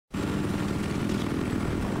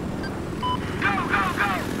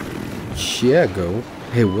Chicago.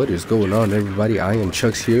 Hey, what is going on, everybody? I am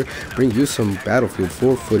Chucks here, bring you some Battlefield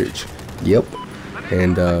 4 footage. Yep,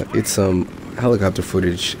 and it's some helicopter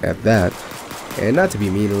footage at that. And not to be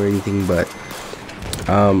mean or anything, but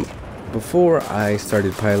before I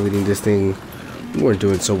started piloting this thing, we weren't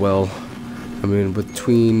doing so well. I mean,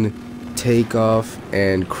 between takeoff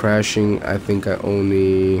and crashing, I think I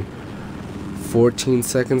only 14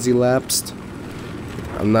 seconds elapsed.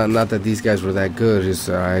 I'm not that these guys were that good, it's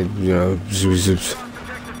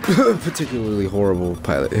particularly horrible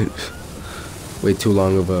pilot. way too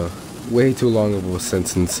long of a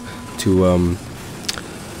sentence to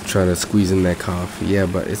try to squeeze in that cough. Yeah,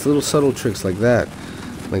 but it's little subtle tricks like that,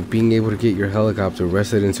 like being able to get your helicopter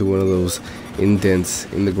rested into one of those indents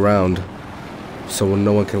in the ground so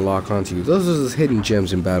no one can lock onto you. Those are those hidden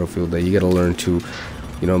gems in Battlefield that you gotta learn to,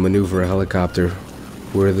 maneuver a helicopter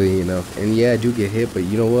worthy enough. And yeah, I do get hit, but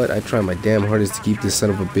you know what? I try my damn hardest to keep this son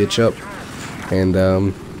of a bitch up, and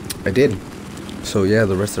I did. So yeah,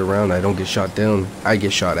 the rest of the round I don't get shot down. I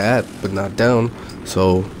get shot at, but not down.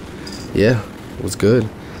 So yeah, it was good.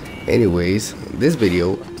 Anyways, this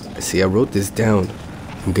video, see, I wrote this down.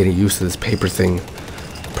 I'm getting used to this paper thing.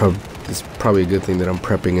 It's probably a good thing that I'm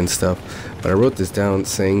prepping and stuff. But I wrote this down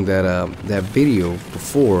saying that that video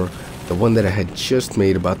before, the one that I had just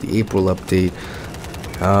made about the April update,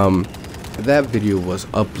 that video was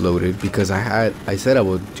uploaded because I said I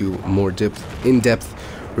would do more in-depth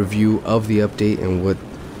review of the update and what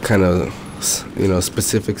kind of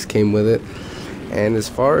specifics came with it. And as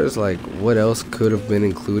far as like what else could have been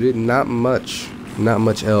included, not much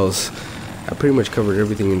else. I pretty much covered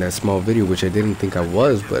everything in that small video, which I didn't think I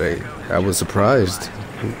was, but I was surprised.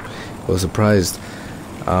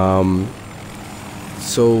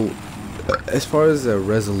 So as far as the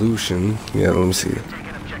resolution, yeah, let me see.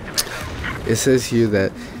 It says here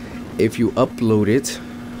that if you upload it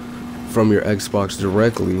from your Xbox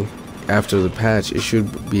directly after the patch, it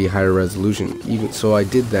should be higher resolution. Even so, I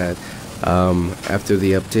did that after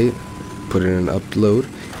the update, put it in an upload,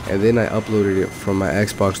 and then I uploaded it from my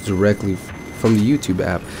Xbox directly from the YouTube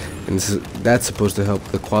app, and that's supposed to help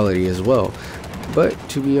the quality as well. But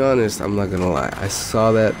to be honest, I'm not gonna lie, I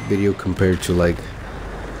saw that video compared to like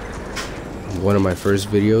one of my first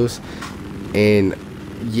videos, and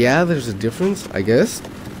yeah, there's a difference, I guess.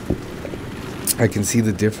 I can see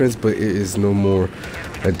the difference, but it is no more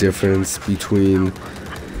a difference between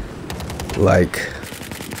like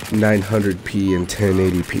 900p and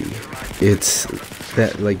 1080p. It's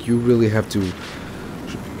that, like, you really have to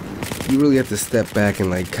step back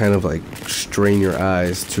and like kind of like strain your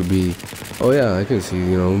eyes to be, oh yeah, I can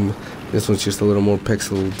see, this one's just a little more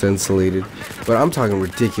pixel densilated, but I'm talking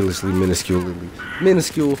ridiculously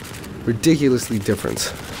minuscule, ridiculously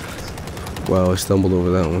different. Wow, I stumbled over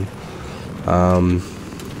that one.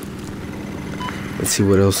 Let's see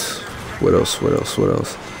what else.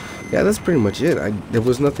 Yeah, that's pretty much it. There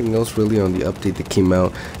was nothing else really on the update that came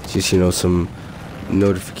out. Just some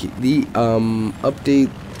notification. The update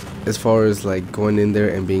as far as like going in there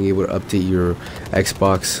and being able to update your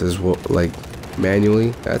Xbox as well, like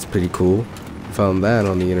manually. That's pretty cool. Found that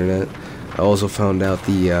on the internet. I also found out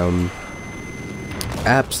the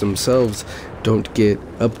apps themselves don't get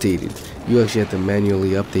updated. You actually have to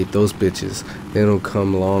manually update those bitches. They don't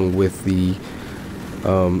come along with the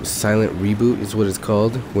silent reboot is what it's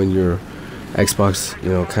called, when your Xbox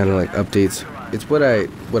kind of like updates. It's what I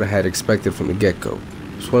had expected from the get-go.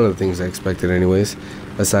 It's one of the things I expected anyways,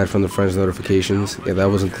 aside from the friends notifications. Yeah, that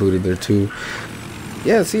was included there too.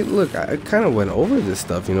 Yeah, see, look, I kind of went over this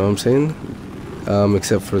stuff, you know what I'm saying?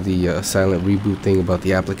 Except for the silent reboot thing about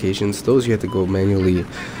the applications. Those you have to go manually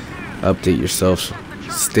update yourself.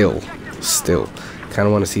 Still kind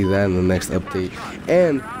of want to see that in the next update.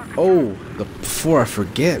 And before I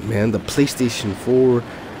forget, man, the PlayStation 4,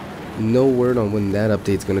 no word on when that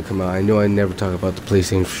update's gonna come out. I know I never talk about the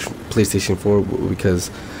PlayStation 4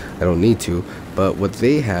 because I don't need to, but what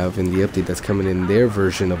they have in the update that's coming in their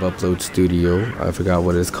version of Upload Studio, I forgot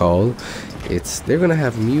what it's called, they're gonna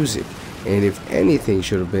have music. And if anything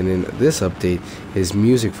should have been in this update, is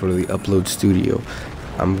music for the Upload Studio.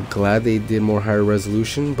 I'm glad they did more higher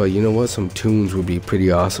resolution, but you know what? Some tunes would be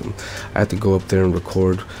pretty awesome. I have to go up there and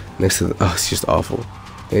record next to it's just awful.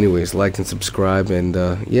 Anyways, like and subscribe, and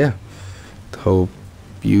yeah, hope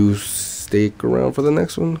you stick around for the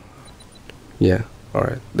next one. Yeah,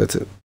 alright, that's it.